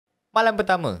Malam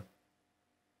Pertama.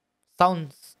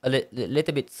 Sounds a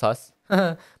little bit sus.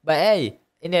 But hey,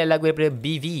 ini adalah lagu daripada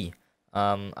BV.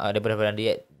 Ada beberapa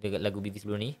dia lagu BV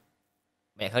sebelum ni.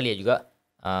 Banyak kali juga.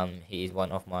 He is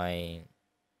one of my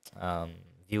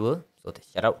viewer. So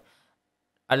shout out.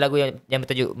 Ada lagu yang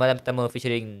bertajuk Malam Pertama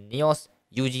featuring Neoss,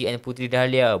 Yuji and Putri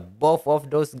Dahlia. Both of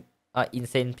those are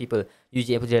insane people.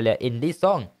 Yuji and Putri Dahlia in this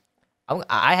song.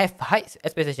 I have high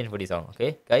expectation for this song.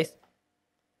 Okay, guys.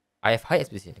 I have high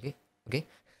expectation. Okay.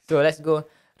 So let's go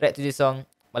right to this song.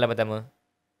 Malam Pertama.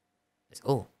 Let's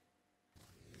go.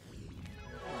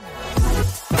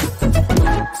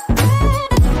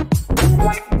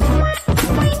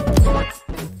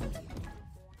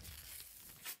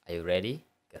 Are you ready?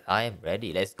 Because I am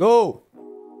ready. Let's go.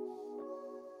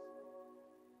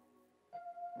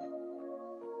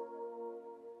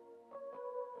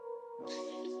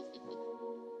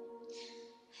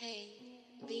 Hey,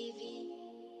 baby.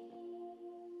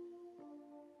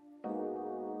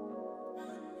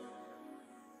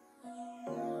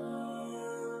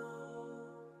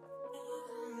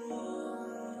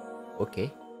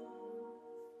 Okay.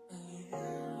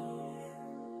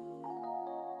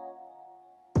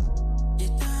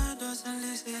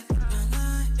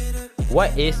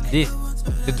 What is this?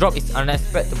 The drop is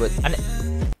unexpected.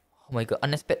 Oh my god,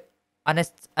 unexpected.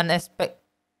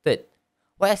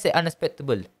 Why I say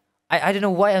unexpected? I don't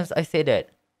know why I say that.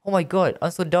 Oh my god,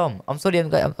 I'm so dumb. I'm sorry, I'm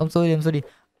sorry.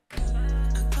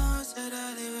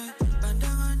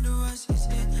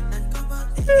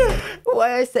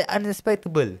 Why I say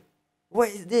unexpected? What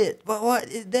is that? What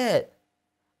is that?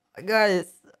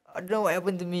 Guys, I don't know what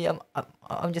happened to me.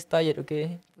 I'm just tired,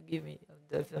 okay? Forgive me.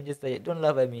 I'm just tired. Don't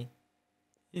laugh at me.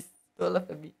 Please don't laugh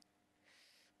at me.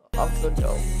 I'm so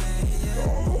dumb.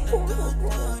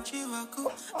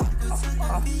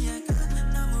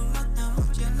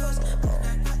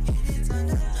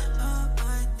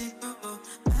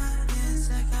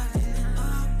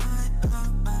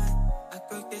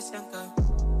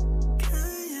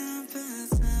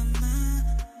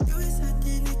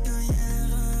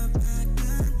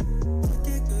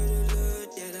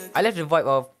 I love the vibe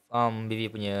of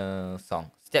BB punya song.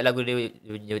 Setiap lagu dia,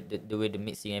 the way the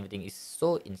mixing and everything is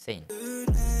so insane.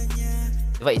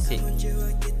 The vibe is insane.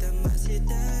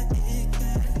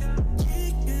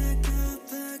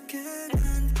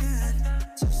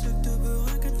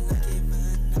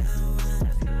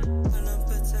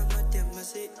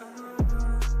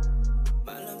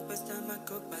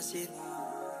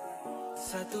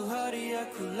 Satu hari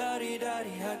aku lari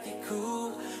dari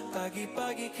hatiku,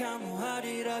 pagi-pagi kamu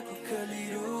hadir aku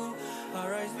keliru.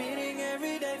 Our eyes meeting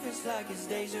every day feels like it's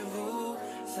deja vu.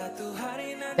 Satu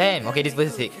hari nanti. Damn, okay, this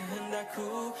verse is sick.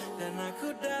 Dan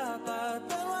aku dapat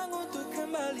peluang untuk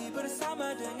kembali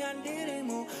bersama dengan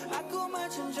dirimu. Aku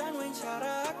macam John Wayne,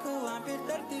 cara aku hampir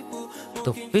tertipu.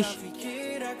 Mungkin kau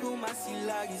pikir aku masih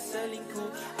lagi selingkuh.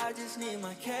 I just need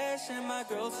my cash and my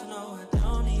girls to know I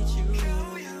don't need you.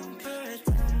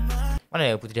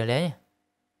 Mana Putri Dahlia nya?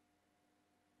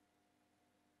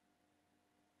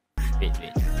 Wait.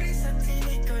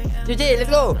 Yuji,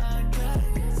 let's go.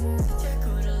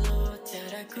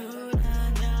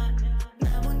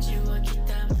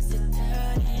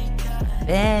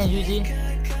 Damn, Yuji.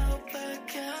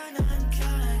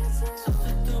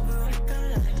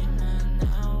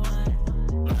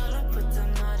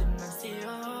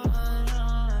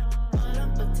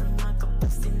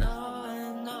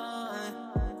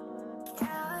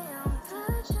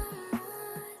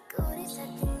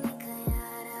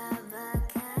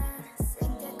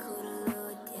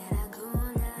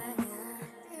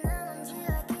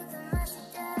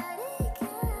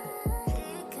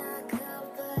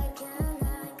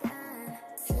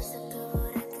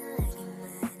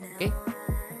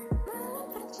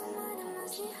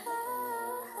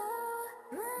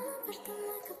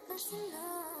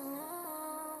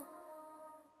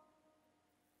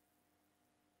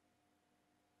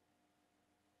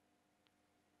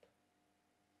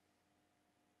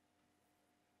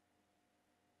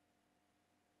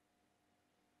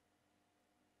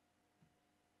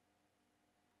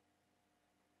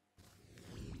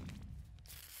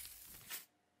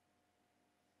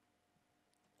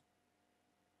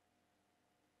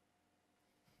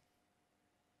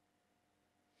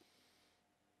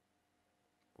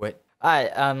 What?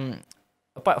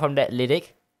 Apart from that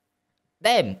lyric,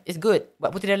 damn, it's good.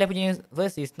 But Putri Dahlia punya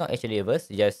verse is not actually a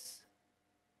verse, it's just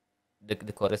the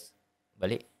chorus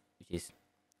balik, which is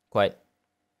quite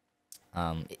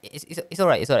it's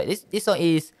alright. This song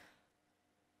is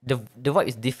the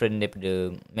vibe is different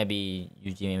daripada maybe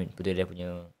Yuji Putri Dahlia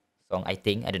punya song. I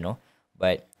think, I don't know,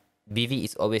 but BV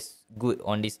is always good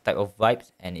on this type of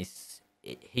vibes, and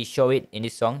he show it in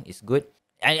this song. It's good.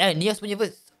 And Neoss punya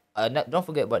verse, don't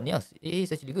forget about Neoss. It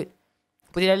is actually good.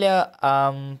 Putri Dahlia,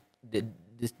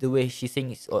 the way she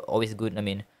sing is always good. I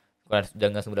mean, kalau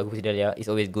dengar semua lagu Putri Dahlia,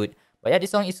 it's always good. But yeah,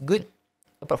 this song is good.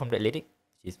 Apart from that lyric,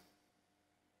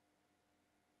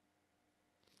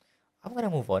 I'm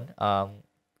gonna move on.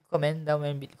 Comment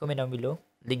down below.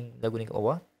 Link lagu ni kat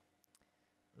bawah.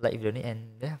 Like video ni,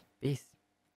 and yeah, peace.